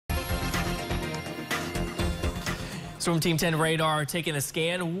Storm Team 10 radar taking a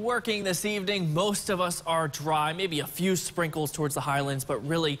scan, working this evening. Most of us are dry, maybe a few sprinkles towards the highlands, but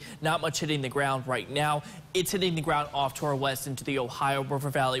really not much hitting the ground right now. It's hitting the ground off to our west into the Ohio River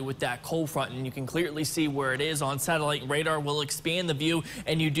Valley with that cold front, and you can clearly see where it is on satellite radar. Will expand the view,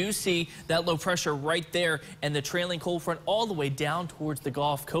 and you do see that low pressure right there and the trailing cold front all the way down towards the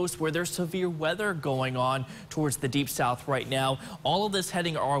Gulf Coast where there's severe weather going on towards the deep south right now. All of this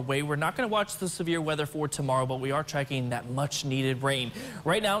heading our way. We're not going to watch the severe weather for tomorrow, but we are checking that much needed rain.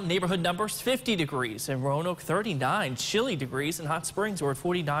 Right now, neighborhood numbers 50 degrees in Roanoke, 39 chilly degrees in Hot Springs. We're at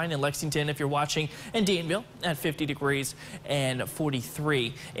 49 in Lexington if you're watching, and Danville at 50 degrees and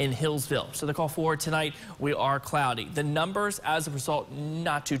 43 in Hillsville. So the call for tonight, we are cloudy. The numbers as a result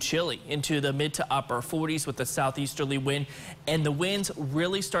not too chilly, into the mid to upper 40s with the southeasterly wind, and the winds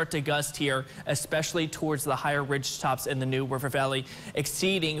really start to gust here, especially towards the higher ridge tops in the New River Valley,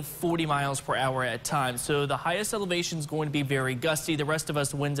 exceeding 40 miles per hour at times. So the highest elevation is going to be very gusty. The rest of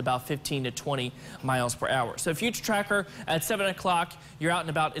us winds about 15 to 20 miles per hour. So future tracker at 7 o'clock, you're out and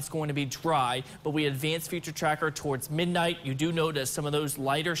about, it's going to be dry, but we advance future tracker towards midnight. You do notice some of those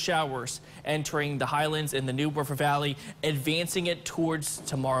lighter showers entering the highlands in the New River Valley, advancing it towards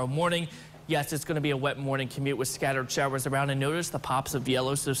tomorrow morning. Yes, it's going to be a wet morning commute with scattered showers around, and notice the pops of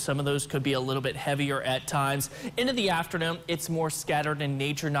yellow, so some of those could be a little bit heavier at times. Into the afternoon, it's more scattered in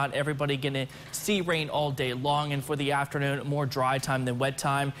nature. Not everybody going to see rain all day long, and for the afternoon, more dry time than wet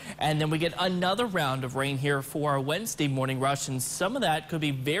time. And then we get another round of rain here for our Wednesday morning rush, and some of that could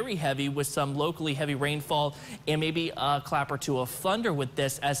be very heavy with some locally heavy rainfall and maybe a clap or two of thunder with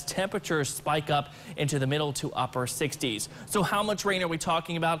this as temperatures spike up into the middle to upper 60s. So how much rain are we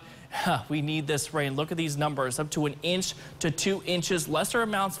talking about? We need this rain. Look at these numbers, up to 1 inch to 2 inches. Lesser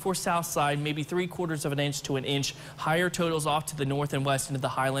amounts for south side, maybe 3/4 of an inch to 1 inch. Higher totals off to the north and west into the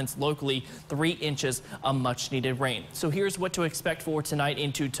highlands. Locally, 3 inches of much needed rain. So here's what to expect for tonight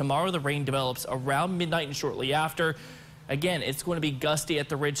into tomorrow. The rain develops around midnight and shortly after. Again, it's going to be gusty at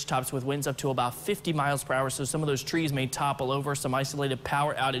the ridge tops with winds up to about 50 miles per hour, so some of those trees may topple over. Some isolated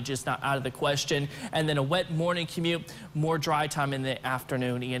power outages not out of the question. And then a wet morning commute, more dry time in the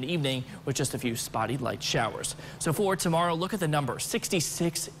afternoon and evening with just a few spotty light showers. So for tomorrow, look at the numbers.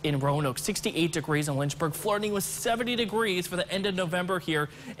 66 in Roanoke, 68 degrees in Lynchburg, flirting with 70 degrees for the end of November here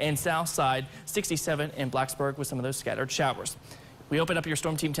in Southside, 67 in Blacksburg with some of those scattered showers. We open up your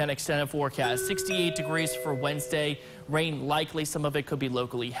Storm Team 10 extended forecast. 68 degrees for Wednesday. Rain likely. Some of it could be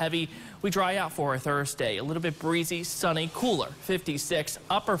locally heavy. We dry out for our Thursday. A little bit breezy, sunny, cooler. 56.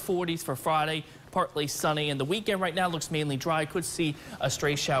 Upper 40s for Friday. Partly sunny. And the weekend right now looks mainly dry. Could see a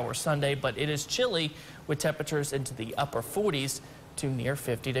stray shower Sunday, but it is chilly with temperatures into the upper 40s to near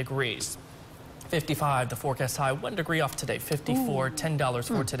 50 degrees. 55, the forecast high, 1 degree off today. 54, $10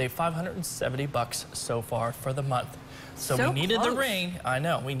 for today. $570 so far for the month. So we needed the rain. I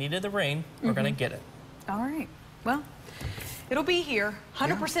know, we needed the rain. We're going to get it. All right. Well, it'll be here.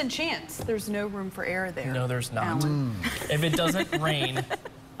 100% chance. There's no room for error there. No, there's not. If it doesn't rain,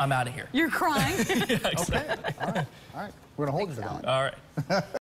 I'm out of here. You're crying? Yeah, exactly. Okay. All right. All right. We're going to hold you to that. All right.